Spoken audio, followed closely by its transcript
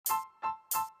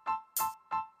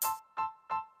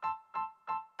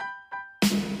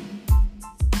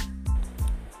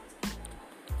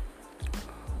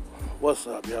What's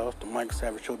up, y'all? It's the Mike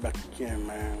Savage Show back again,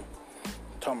 man.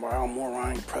 Talking about our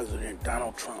moron president,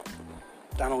 Donald Trump.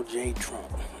 Donald J.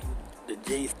 Trump. The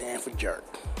J stand for jerk.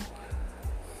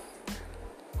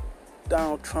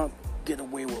 Donald Trump get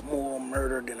away with more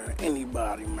murder than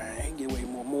anybody, man. He get away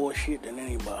with more shit than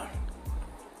anybody.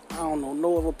 I don't know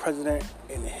no other president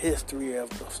in the history of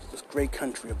this great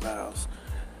country of ours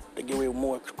that get away with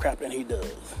more crap than he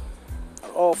does.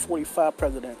 Of all 45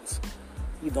 presidents,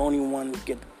 he's the only one that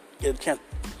get a chance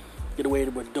to get away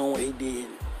with doing what he did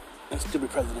and still be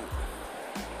president.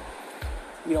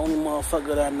 He the only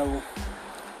motherfucker that I know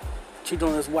cheating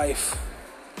on his wife.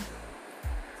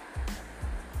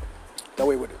 Got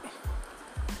away with it.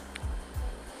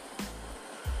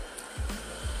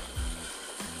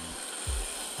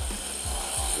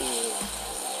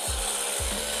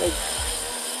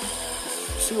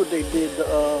 See what they did to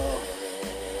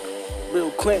Bill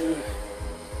Clinton.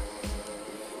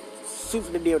 See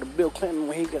what they did to Bill Clinton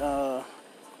when he got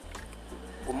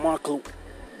with Monica,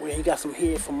 when he got some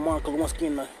head from Monica Lewinsky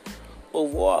in the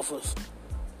Oval Office.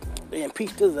 They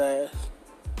impeached his ass.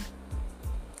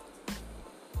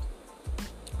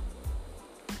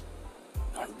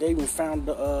 They even found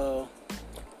the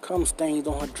cum stains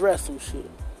on her dress and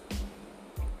shit.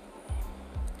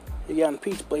 He got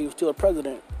impeached, but he was still a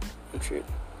president and shit.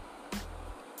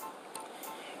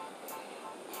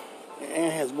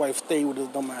 And his wife stayed with his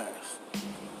dumb ass.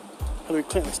 Hillary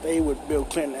Clinton stayed with Bill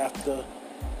Clinton after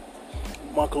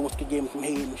Monica Lewinsky gave him some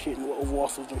head and shit in the Oval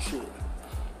Office and shit.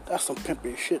 That's some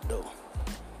pimpy shit though.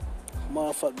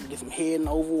 Motherfucker get some head in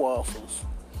the Oval Office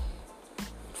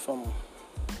from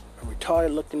a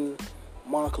retarded looking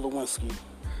Monica Lewinsky.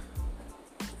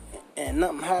 And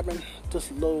nothing happened,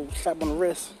 just a little slap on the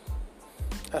wrist.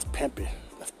 That's pimping.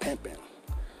 That's pimping.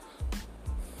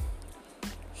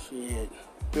 Shit.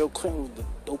 Bill Clinton was the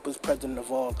dopest president of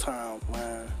all time,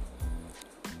 man.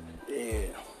 Yeah.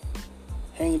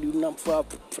 He ain't do nothing for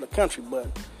the country, but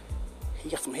he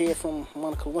got some head from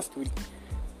Monica Lewinsky. He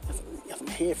got some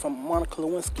head from Monica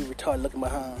Lewinsky retarded looking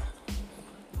behind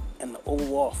in the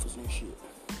Oval Office and shit.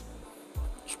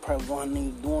 She probably was on her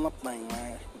knees doing her thing,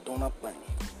 man. Doing her thing.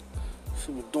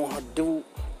 She was doing her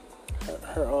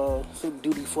civic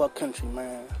duty for her country,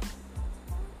 man.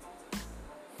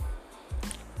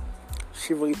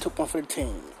 She really took one for the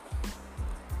team.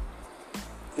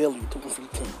 Really took one for the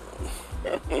team.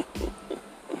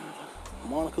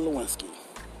 Monica Lewinsky.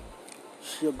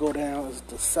 She'll go down as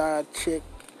the side chick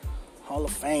Hall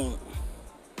of Fame.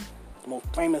 The most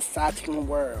famous side chick in the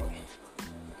world.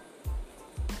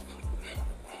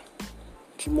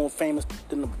 She's more famous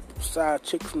than the side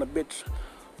chick from the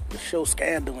show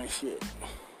Scandal and shit.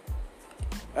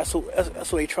 That's what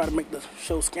they try to make the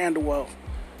show Scandal of.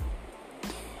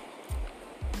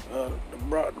 The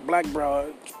black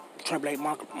broad trying to be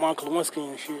like Monica Lewinsky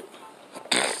and shit.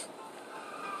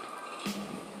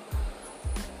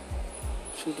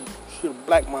 She's a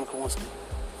black Monica Lewinsky.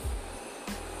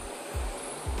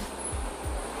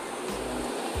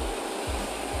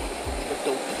 But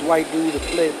the white dude that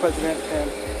played president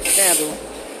and Scandal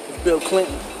is Bill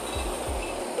Clinton.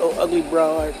 The ugly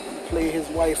broad played his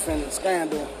wife in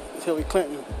Scandal is Hillary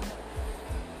Clinton.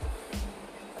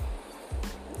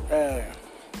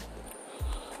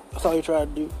 That's all they try to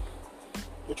do.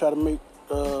 They try to make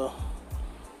the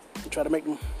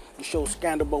show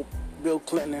Scandal about Bill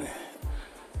Clinton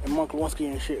and Monica Lewinsky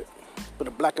and shit, but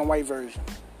a black and white version.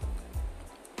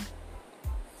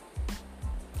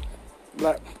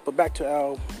 But back to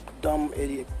our dumb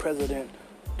idiot president,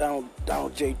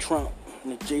 Donald J. Trump,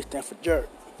 and the J stand for jerk.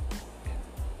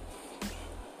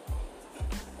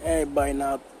 Everybody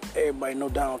know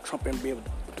Donald Trump and be with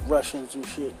the Russians and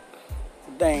shit.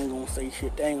 They ain't gonna say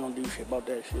shit. They ain't gonna do shit about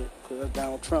that shit. Cause that's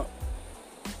Donald Trump.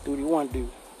 Do what he wanna do.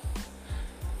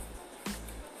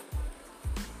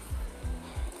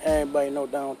 Everybody know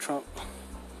Donald Trump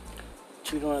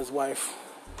cheated on his wife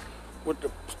with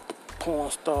the porn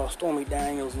star Stormy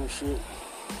Daniels and shit.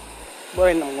 But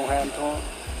ain't nothing gonna happen to him.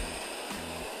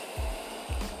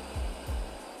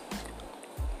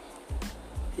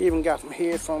 He even got some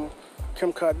head from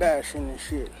Kim Kardashian and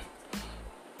shit.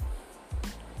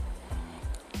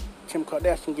 Kim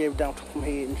Kardashian gave down some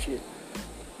head and shit.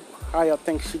 How y'all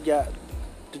think she got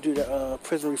to do the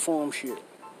prison reform shit?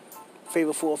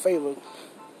 Favor for a favor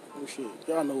and shit.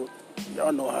 Y'all know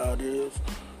how it is.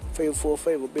 Favor for a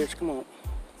favor, bitch. Come on.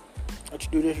 Let you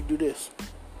do this, you do this.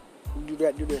 You do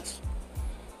that, do this.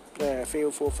 Yeah,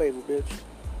 favor for a favor, bitch.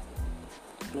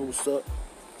 Know what's up.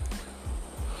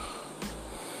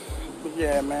 But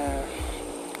yeah, man.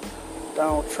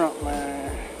 Donald Trump,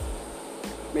 man,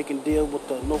 making deals with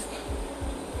the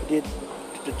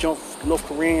to jump North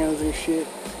Koreans and shit.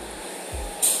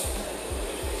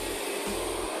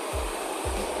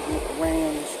 North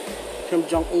Koreans, Kim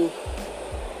Jong-un.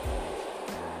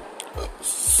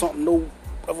 Something no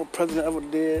other president ever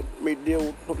did. Made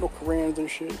deal with North Koreans and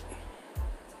shit.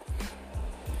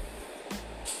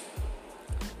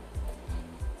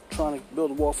 Trying to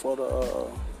build a wall for the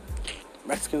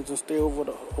Mexicans and stay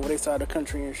over their side of the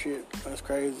country and shit. That's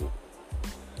crazy.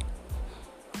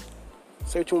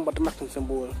 Say to them about the Mexican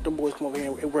boys. Them boys come over here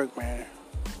and work, man.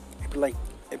 It'd be like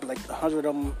 100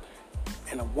 of them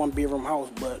in a one-bedroom house,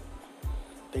 but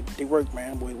they work,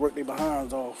 man. Boys work their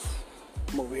behinds off.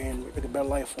 Come over here and make a better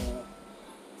life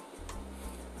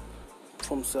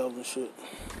for themselves and shit.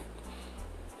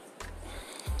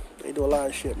 They do a lot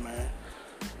of shit, man.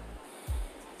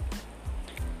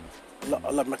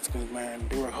 I love Mexicans, man.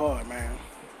 They work hard, man.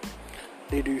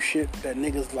 They do shit that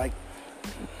niggas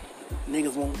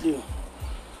won't do.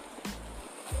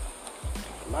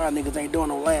 A lot of niggas ain't doing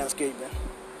no landscaping.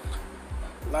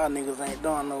 A lot of niggas ain't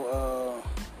doing no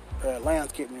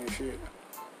landscaping and shit.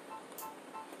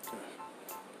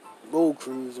 Road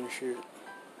crews and shit.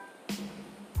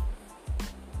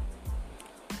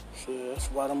 Shit, that's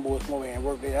why them boys come over here and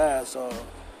work their ass off.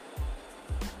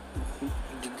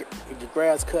 If the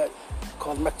grass cut,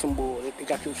 call Mexican boy. They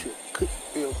got your shit cooked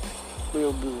real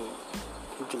good.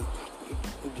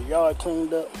 If the yard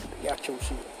cleaned up, they got your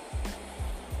shit.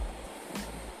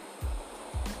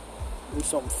 Need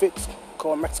something fixed,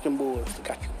 call Mexican boys. They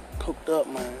got you cooked up,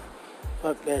 man.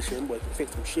 Fuck that shit. Them boys can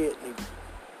fix some shit, nigga.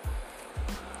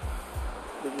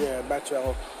 But yeah, back to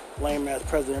our lame ass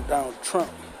President Donald Trump.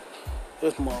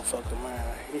 This motherfucker,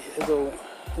 man.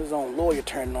 His own lawyer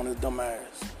turning on his dumb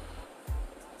ass.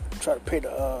 Try to pay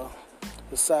the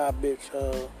side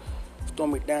bitch,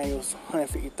 Stormy Daniels,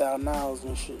 $150,000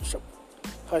 and shit,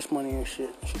 hush money and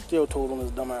shit. She still told him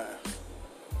his dumb ass.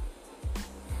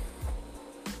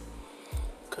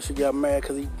 Cause she got mad,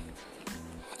 cause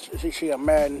she got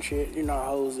mad and shit. You know how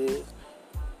hoes is.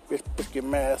 Bitch get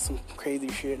mad at some crazy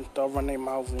shit and start running their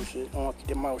mouths and shit. Don't want to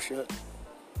keep their mouth shut.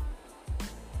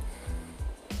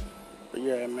 But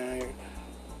yeah, man,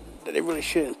 they really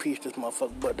should impeach this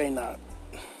motherfucker, but they not.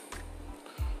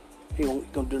 He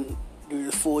gonna do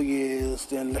this 4 years,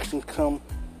 then election come,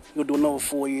 he gonna do another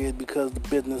 4 years because the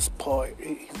business part,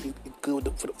 he's good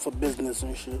for business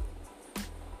and shit.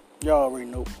 Y'all already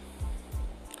know.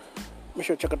 Make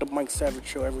sure to check out the Mike Savage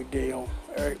Show every day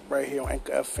right here on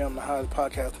Anchor FM, the hottest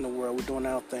podcast in the world. We're doing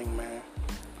our thing, man.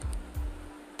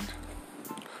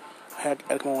 I had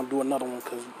to go and do another one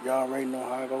because y'all already know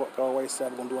how I always say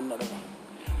I'm gonna do another one.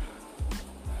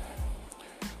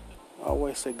 I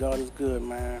always say God is good,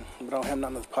 man. Without him,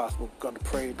 nothing is possible. God to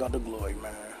praise, God to glory,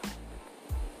 man.